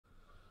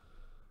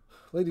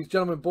Ladies,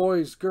 gentlemen,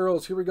 boys,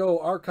 girls, here we go.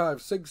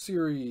 Archives Sig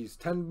Series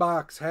 10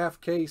 box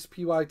half case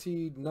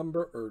PYT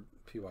number, or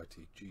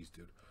PYT, geez,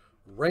 dude.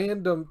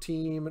 Random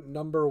team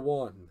number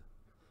 1.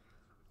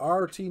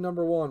 RT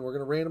number 1. We're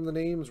going to random the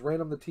names,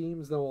 random the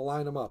teams, then we'll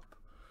line them up.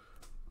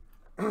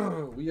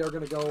 We are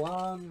going to go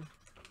on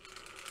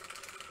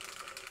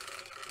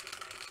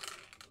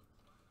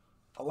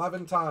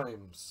 11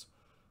 times.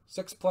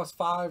 6 plus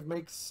 5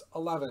 makes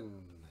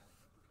 11.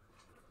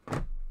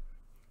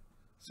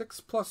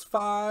 6 plus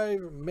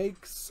 5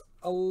 makes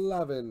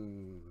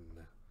 11.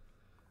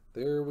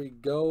 There we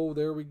go.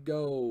 There we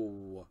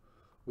go.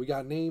 We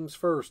got names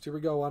first. Here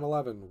we go on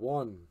 11.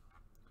 1,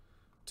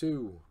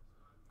 2,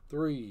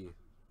 3,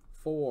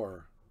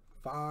 4,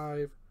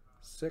 5,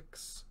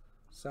 6,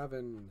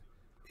 7,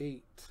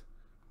 8,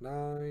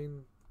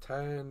 9,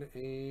 10,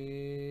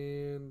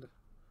 and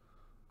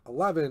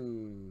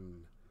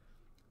 11.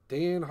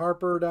 Dan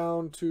Harper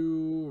down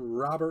to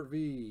Robert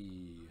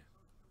V.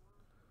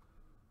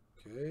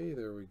 Okay,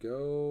 there we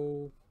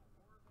go.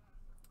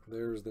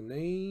 There's the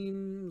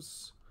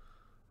names.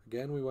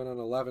 Again, we went on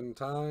 11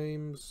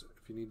 times.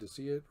 If you need to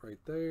see it, right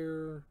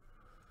there.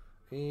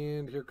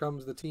 And here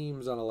comes the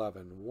teams on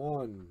 11.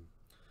 1,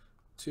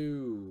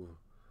 2,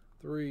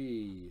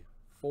 3,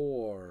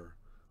 4,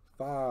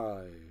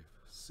 5,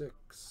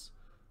 6,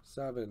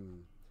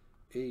 7,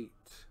 8,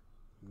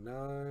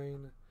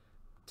 9,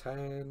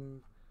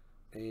 10,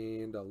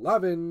 and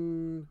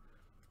 11.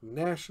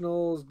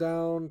 Nationals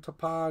down to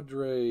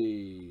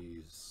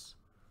Padres.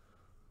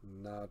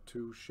 Not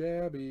too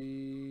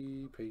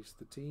shabby. Paste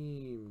the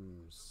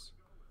teams.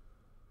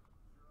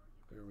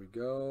 There we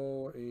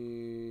go.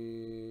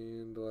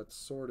 And let's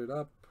sort it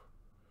up.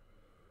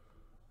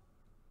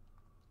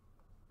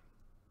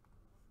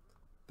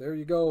 There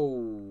you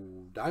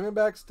go.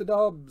 Diamondbacks to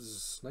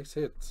Dubs. Nice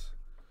hit.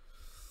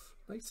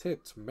 Nice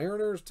hit.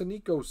 Mariners to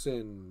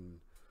Nicosin.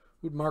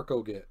 Who'd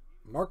Marco get?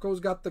 Marco's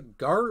got the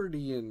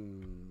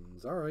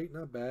Guardians. All right,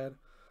 not bad.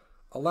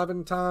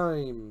 11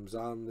 times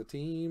on the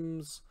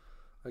teams.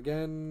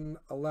 Again,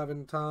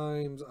 11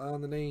 times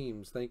on the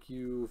names. Thank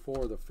you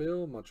for the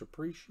fill. Much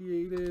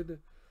appreciated.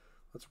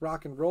 Let's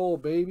rock and roll,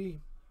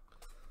 baby.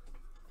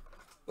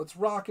 Let's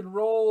rock and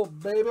roll,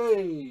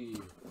 baby.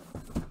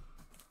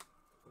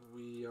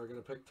 We are going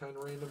to pick 10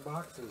 random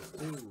boxes,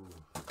 too.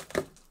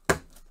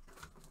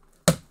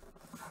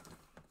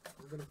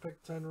 We're going to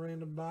pick 10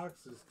 random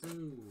boxes,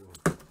 too.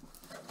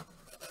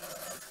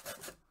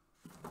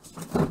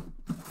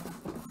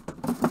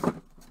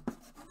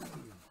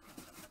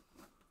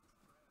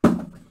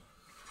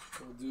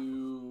 We'll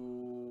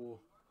do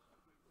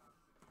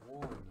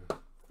 1,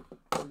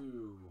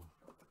 2,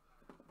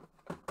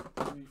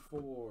 3,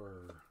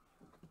 4,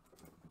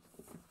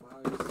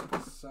 5,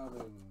 6,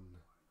 7,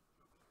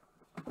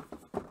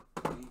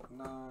 8,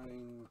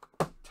 9,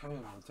 10.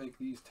 We'll take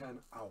these 10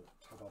 out.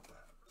 How about that?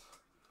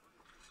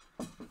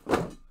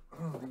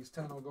 These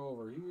 10 will go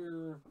over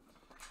here.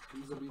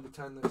 These will be the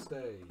 10 that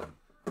stay.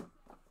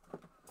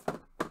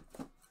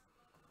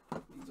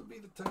 These will be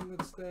the 10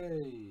 that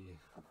stay.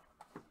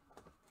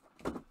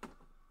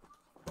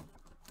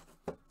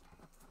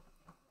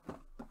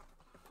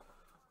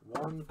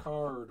 One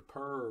card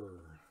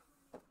per.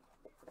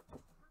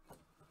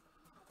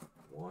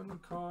 One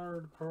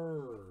card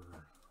per.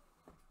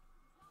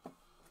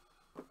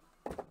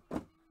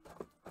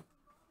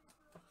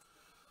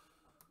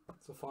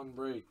 It's a fun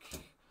break.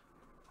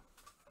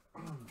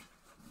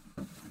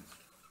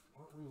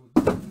 What we will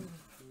do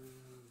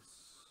is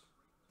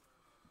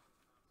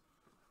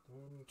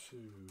 1, 2,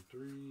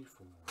 3,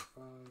 4,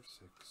 5,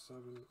 6,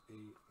 7, 8,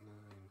 9,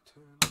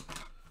 10.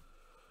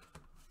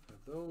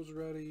 Have those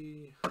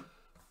ready.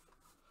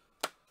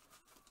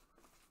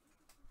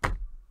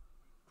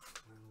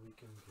 We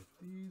can get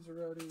these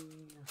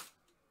ready.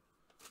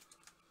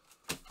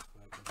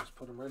 I can just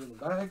put them right in the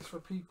bags for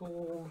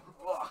people.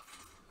 Ugh.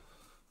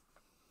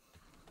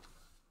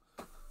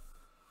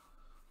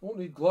 Won't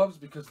need gloves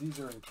because these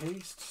are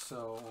encased,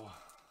 so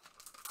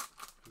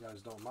if you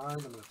guys don't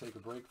mind, I'm going to take a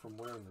break from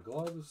wearing the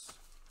gloves.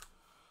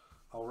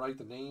 I'll write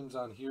the names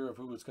on here of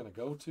who it's going to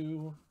go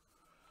to,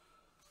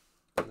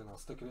 and then I'll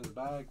stick it in the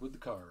bag with the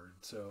card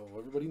so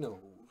everybody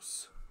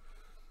knows.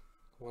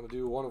 Want to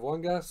do one of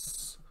one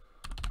guess?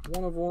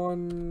 One of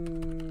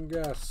one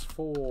guess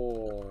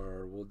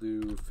for, we'll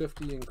do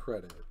 50 in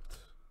credit.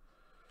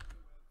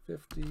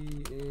 50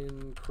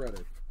 in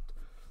credit.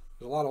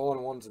 There's a lot of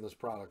 1-1s in this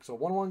product. So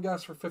 1-1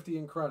 guess for 50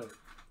 in credit.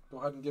 Go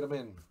ahead and get them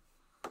in.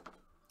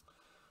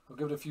 I'll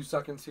give it a few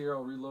seconds here.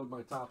 I'll reload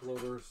my top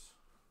loaders.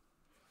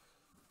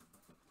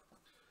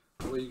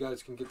 That way you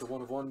guys can get the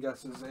 1-of-1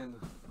 guesses in.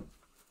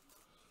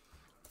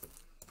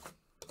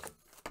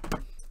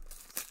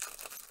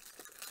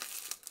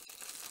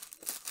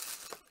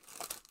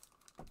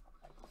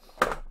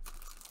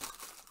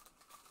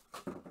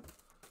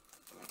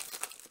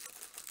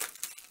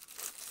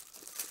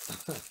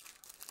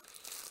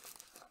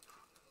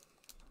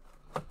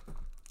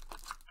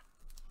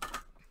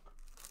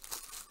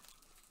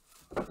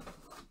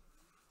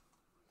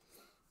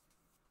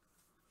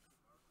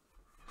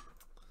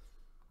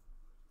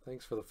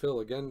 Thanks for the fill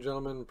again,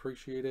 gentlemen.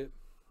 Appreciate it.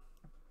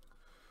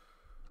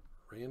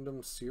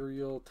 Random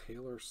Serial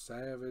Taylor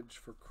Savage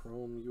for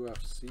Chrome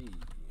UFC.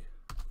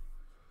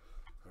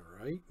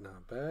 Alright,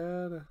 not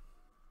bad.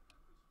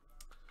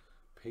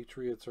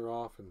 Patriots are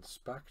off in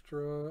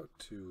Spectra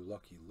to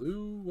Lucky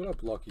Lou. What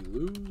up, Lucky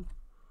Lou?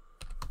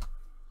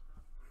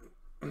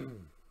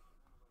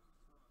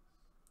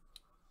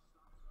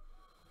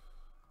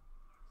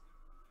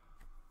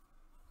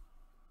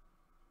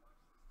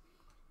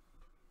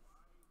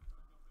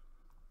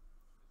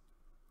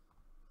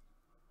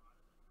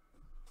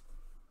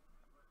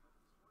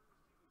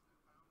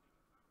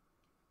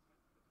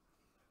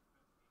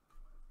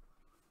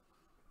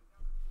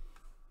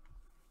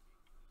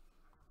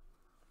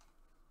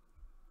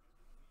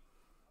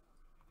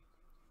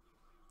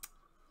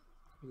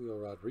 Julio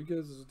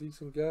Rodriguez is a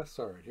decent guess.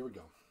 All right, here we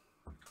go.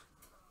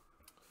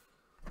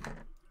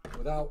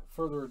 Without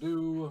further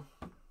ado,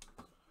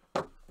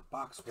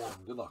 box one.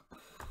 Good luck.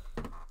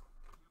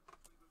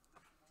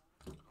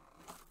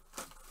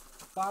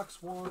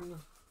 Box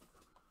one.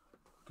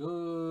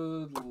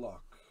 Good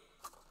luck.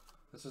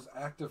 This is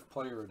active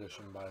player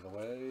edition, by the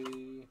way.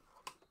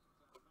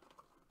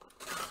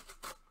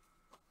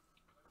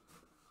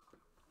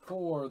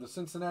 For the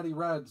Cincinnati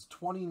Reds,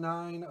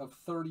 29 of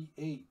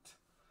 38.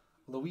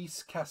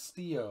 Luis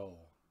Castillo.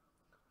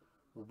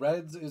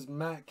 Reds is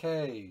Matt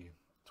K.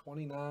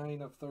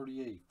 29 of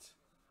 38.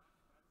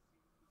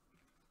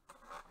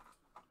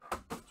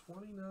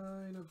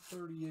 29 of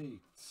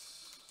 38.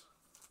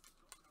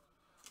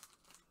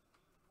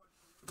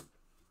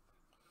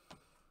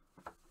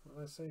 What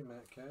did I say,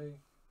 Matt K?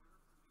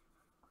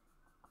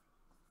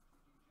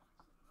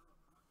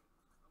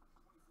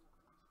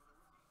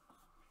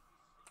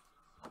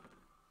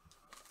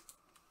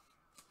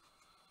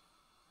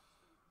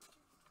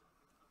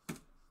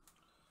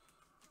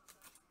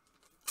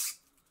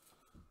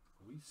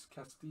 Luis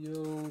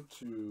Castillo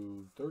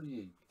to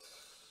 38.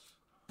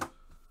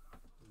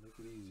 Make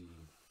it easy.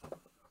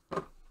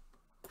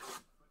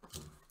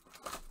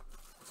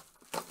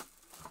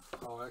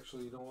 Oh,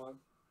 actually, you know what?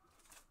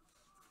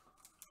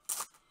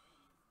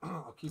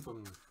 I'll keep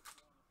him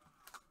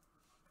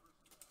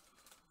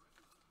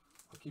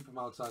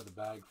outside the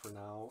bag for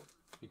now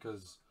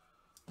because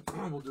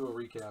we'll do a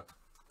recap.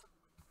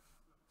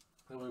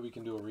 That way we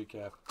can do a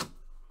recap.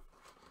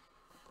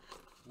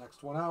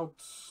 Next one out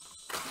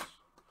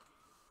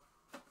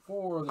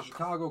for the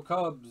Chicago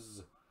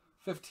Cubs,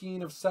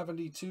 15 of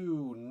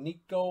 72,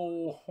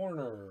 Nico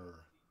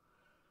Horner.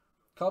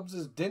 Cubs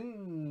is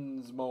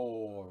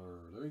Dinsmore.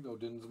 There you go,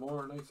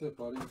 Dinsmore. Nice hit,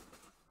 buddy.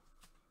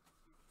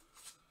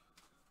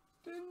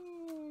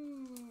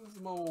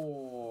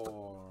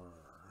 Dinsmore.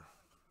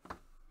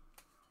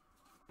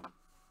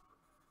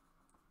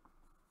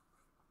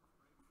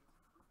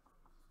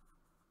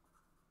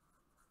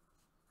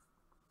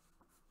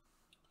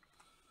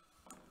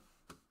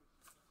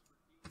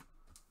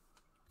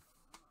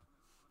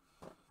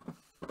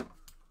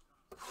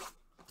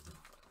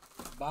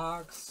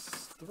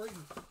 Box 3.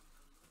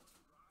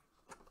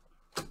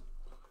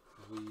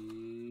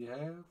 We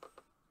have...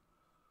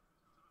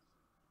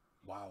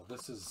 Wow,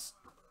 that's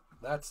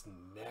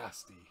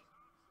nasty.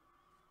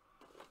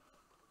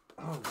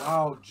 Oh,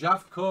 wow,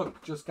 Jeff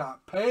Cook just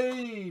got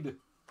paid.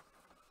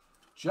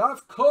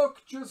 Jeff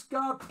Cook just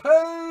got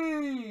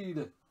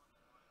paid.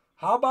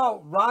 How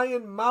about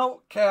Ryan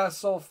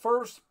Mountcastle,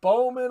 first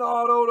Bowman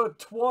auto to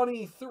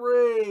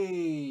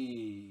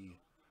 23.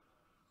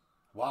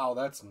 Wow,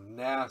 that's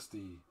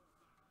nasty.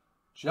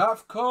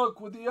 Jeff Cook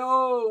with the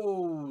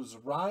O's.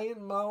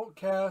 Ryan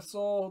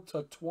Mountcastle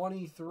to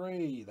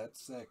 23. That's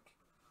sick.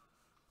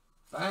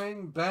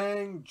 Bang,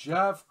 bang,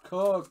 Jeff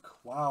Cook.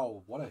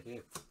 Wow, what a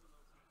hit.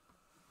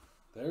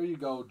 There you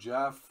go,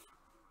 Jeff.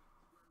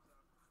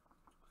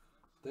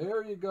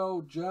 There you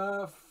go,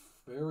 Jeff.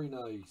 Very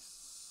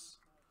nice.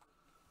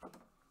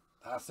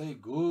 That's a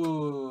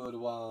good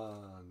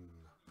one.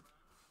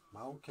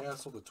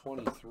 Mountcastle to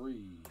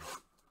 23.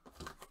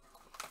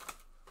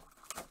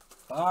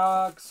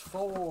 Box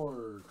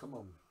 4. Come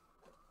on.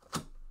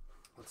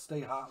 Let's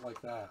stay hot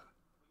like that.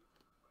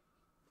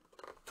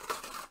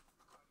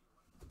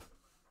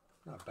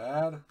 Not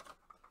bad.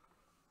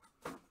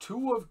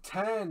 2 of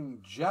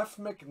 10. Jeff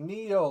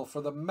McNeil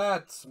for the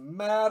Mets.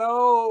 Matt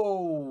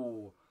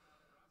O.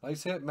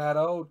 Nice hit, Matt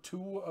O.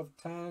 2 of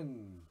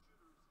 10.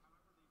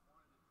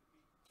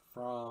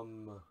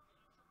 From...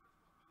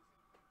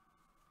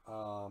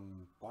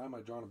 why am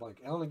I drawing a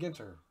blank? Alan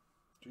Ginter.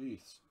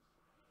 Jeez.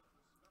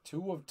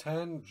 2 of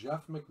 10,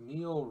 Jeff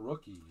McNeil,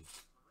 rookie.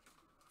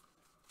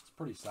 It's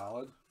pretty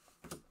solid.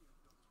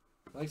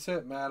 Nice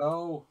hit, Matt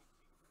O.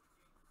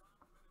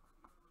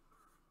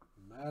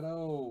 Matt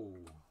O.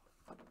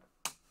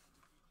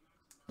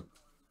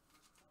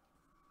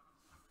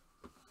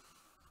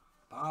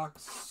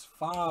 Box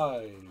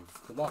 5.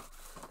 Good luck.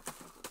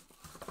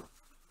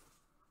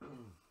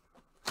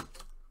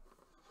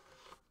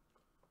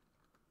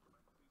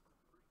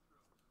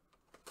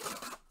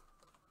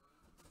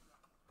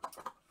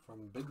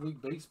 From Big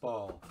League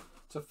Baseball,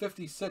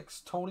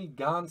 /56, Tony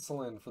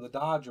Gonsolin for the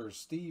Dodgers.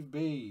 Steve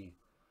B.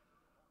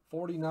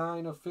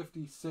 49 of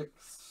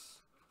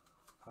 56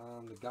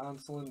 on the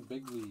Gonsolin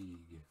Big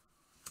League.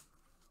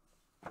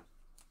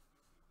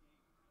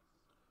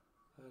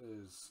 That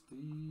is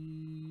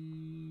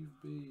Steve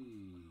B.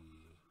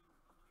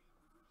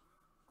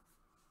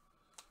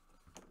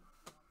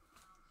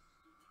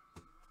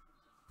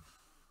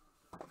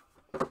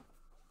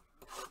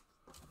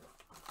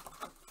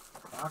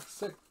 Box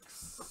 6.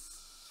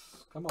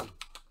 Come on.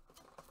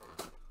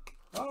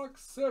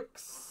 Box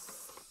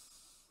 6.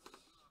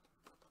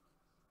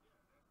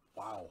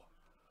 Wow.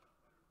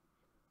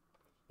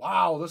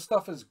 Wow, this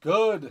stuff is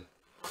good.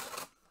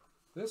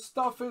 This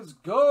stuff is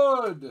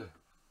good.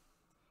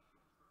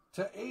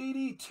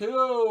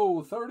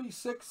 /82.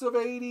 36 of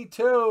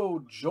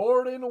 82.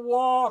 Jordan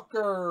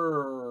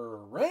Walker.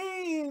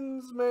 Rainsman.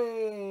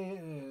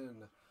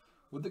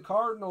 With the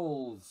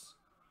Cardinals.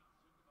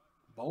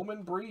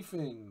 Bowman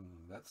Briefing.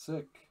 That's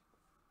sick.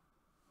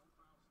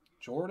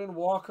 Jordan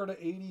Walker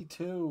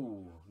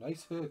 /82.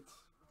 Nice hit.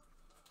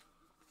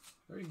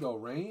 There you go,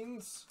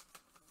 Rains.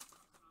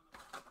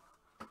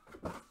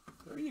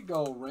 There you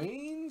go,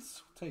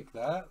 Rains. Take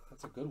that.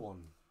 That's a good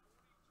one.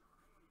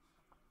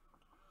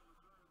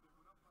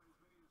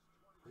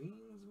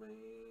 Rainsman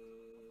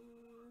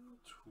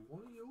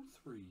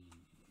 2003.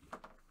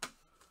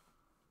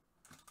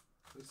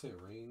 They say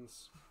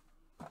Rains.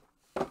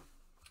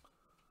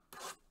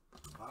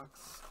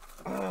 Box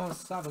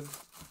 7.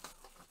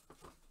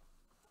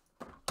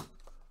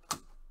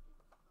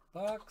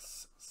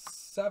 Box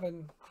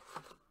 7.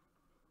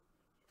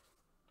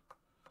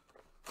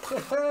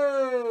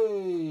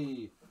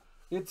 Hey!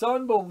 It's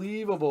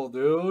unbelievable,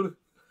 dude.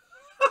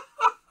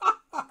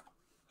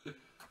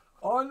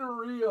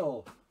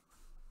 Unreal.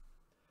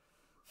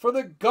 For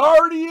the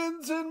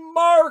Guardians and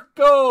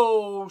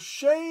Marco,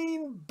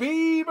 Shane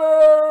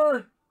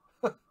Bieber.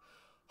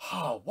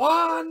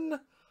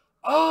 One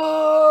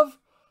of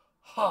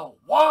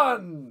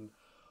one.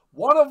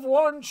 1 of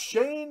 1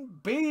 Shane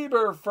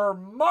Bieber for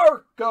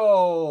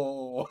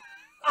Marco.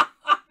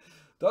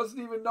 Doesn't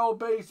even know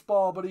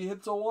baseball, but he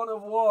hits a 1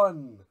 of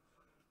 1.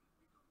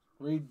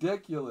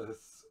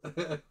 Ridiculous.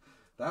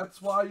 That's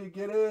why you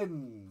get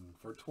in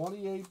for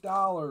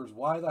 $28.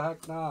 Why the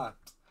heck not?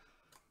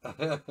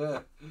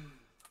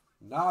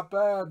 Not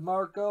bad,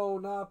 Marco.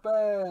 Not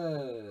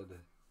bad.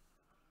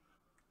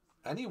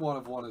 Any 1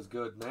 of 1 is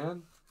good,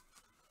 man.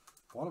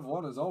 1 of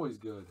 1 is always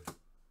good.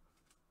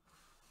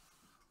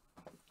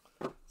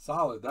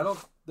 Solid. That'll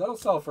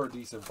sell for a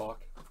decent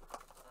buck.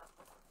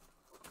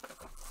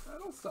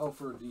 That'll sell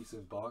for a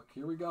decent buck.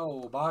 Here we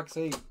go. Box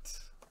 8.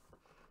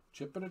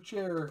 Chip in a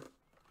chair.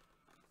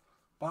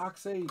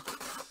 Box 8.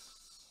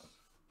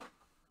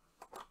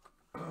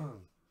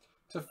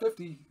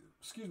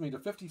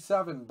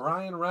 /57,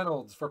 Brian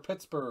Reynolds for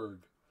Pittsburgh.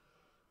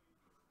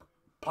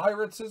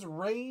 Pirates is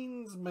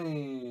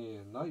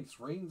Rainsman. Nice.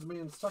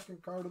 Rainsman,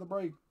 second card of the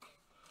break.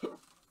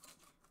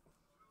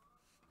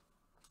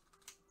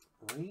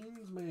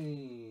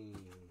 Rainsman.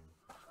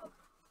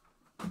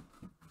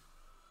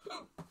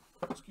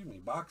 Excuse me.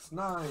 Box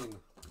 9.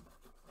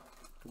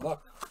 Good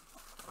luck.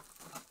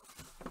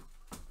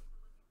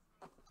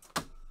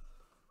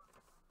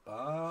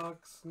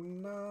 Box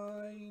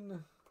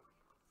 9.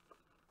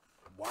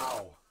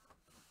 Wow.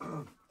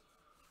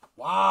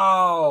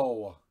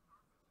 Wow.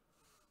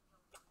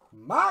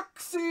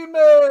 Maxime.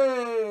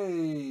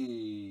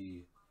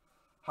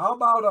 How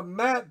about a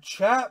Matt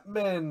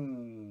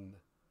Chapman?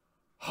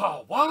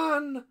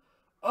 1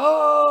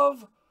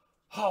 of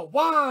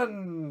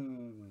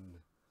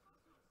 1.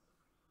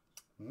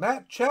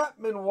 Matt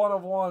Chapman 1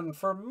 of 1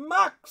 for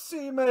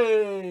Maxime.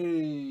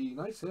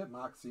 Nice hit,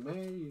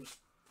 Maxime.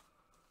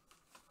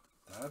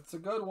 That's a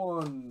good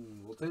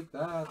one. We'll take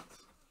that.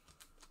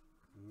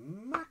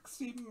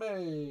 Maxime.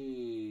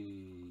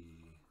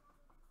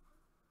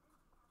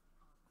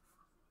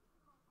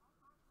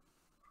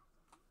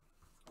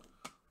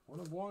 1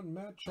 of 1,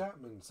 Matt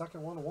Chapman.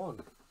 Second 1 of 1.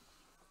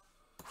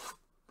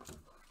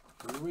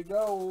 Here we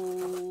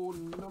go.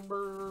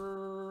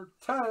 Number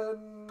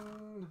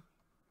 10.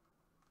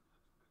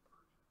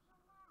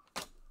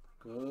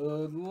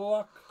 Good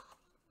luck.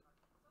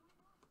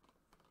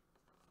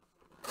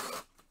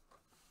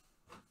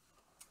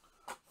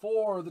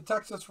 For the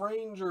Texas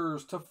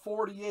Rangers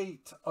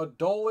 /48,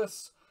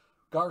 Adolis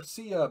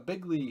Garcia,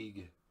 Big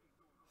League.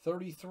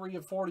 33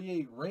 of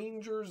 48.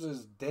 Rangers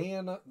is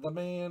Dan the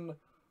Man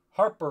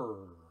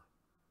Harper.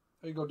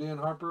 There you go, Dan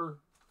Harper.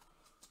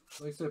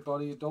 Like I said,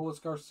 buddy,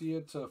 Adolis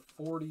Garcia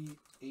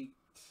 /48.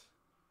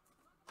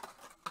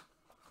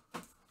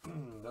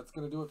 That's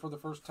going to do it for the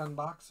first 10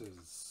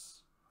 boxes.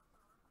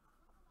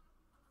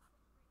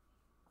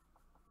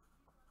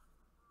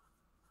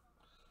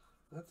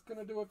 That's going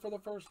to do it for the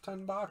first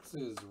 10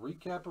 boxes.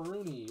 Recap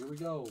Rooney. Here we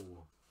go.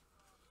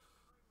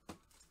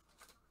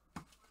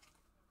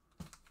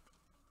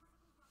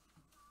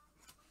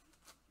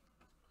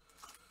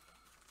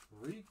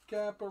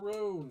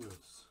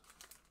 Recap-a-roons.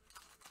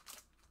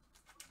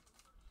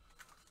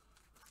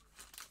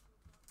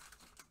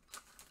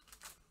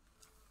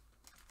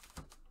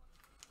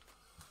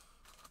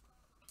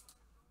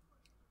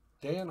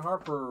 Dan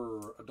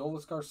Harper,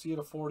 Adolis Garcia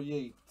to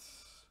 48.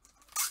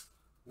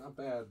 Not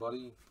bad,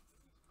 buddy.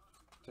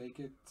 Take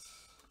it.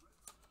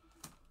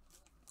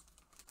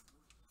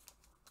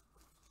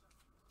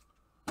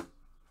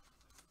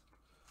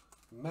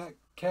 Matt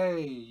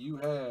K, you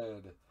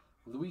had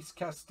Luis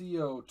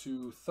Castillo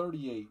to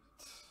 38.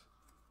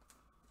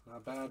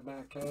 Not bad,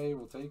 Matt K.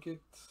 We'll take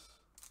it.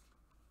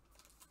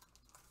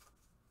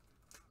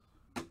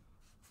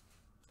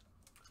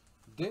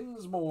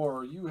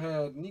 Dinsmore, you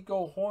had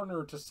Nico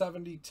Horner to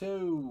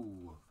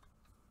 72.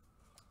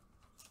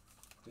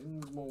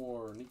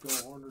 Dinsmore, Nico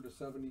Horner to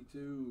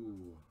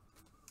 72.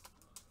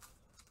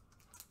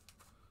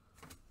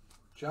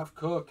 Jeff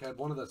Cook had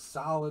one of the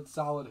solid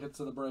hits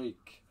of the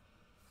break.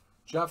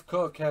 Jeff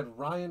Cook had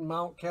Ryan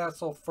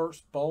Mountcastle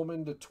first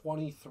Bowman to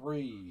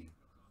 23.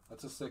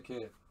 That's a sick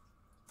hit.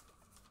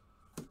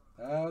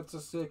 That's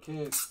a sick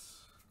hit.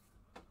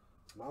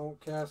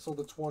 Mountcastle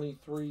to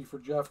 23 for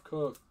Jeff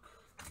Cook.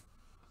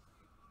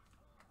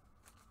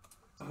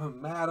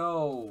 Matt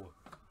O.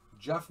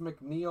 Jeff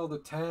McNeil to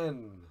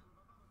 10.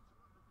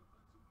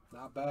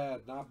 Not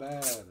bad, not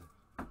bad.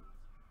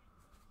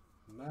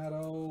 Matt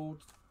O.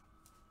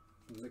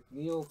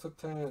 McNeil to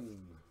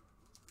 10.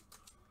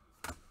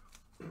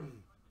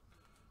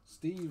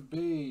 Steve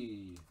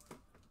B.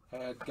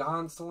 had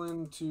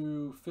Gonsolin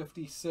to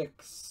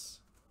 56.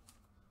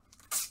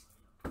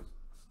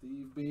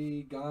 Steve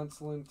B.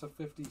 Gonsolin to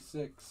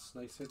 56.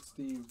 Nice hit,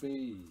 Steve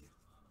B.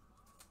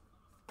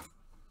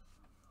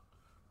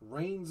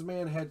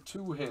 Rainsman had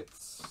 2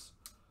 hits.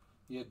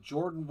 He had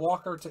Jordan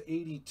Walker to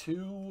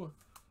 82,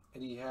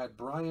 and he had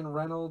Brian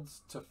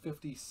Reynolds to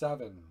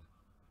 57.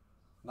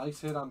 Nice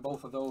hit on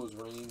both of those,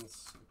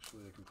 Rains.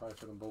 Actually, I can probably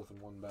fit them both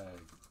in one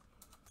bag.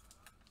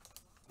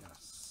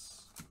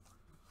 Yes.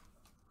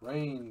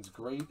 Rains,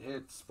 great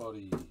hits,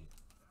 buddy.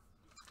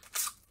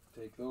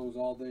 Take those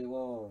all day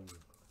long.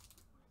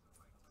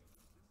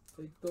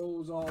 Take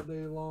those all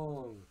day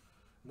long.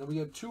 And then we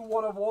had 2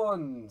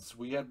 1-of-1s.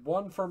 We had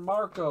one for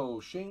Marco,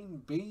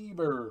 Shane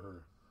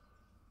Bieber.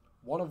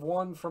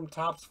 1-of-1 from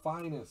Topps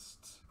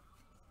Finest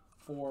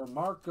for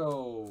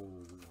Marco.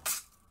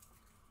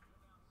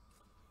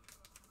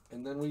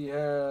 And then we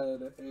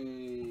had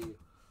a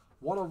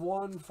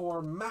 1-of-1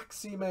 for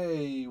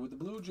Maxime with the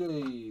Blue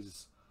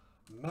Jays.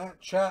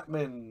 Matt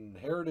Chapman,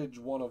 Heritage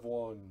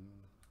 1-of-1.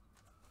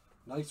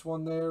 Nice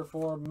one there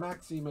for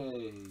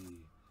Maxime.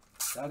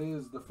 That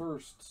is the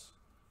first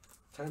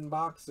 10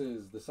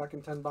 boxes. The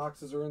second 10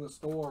 boxes are in the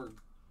store.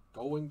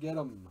 Go and get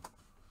them.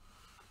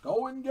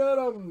 Go and get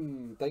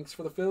them. Thanks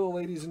for the fill,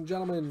 ladies and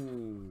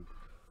gentlemen.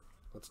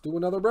 Let's do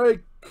another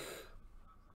break.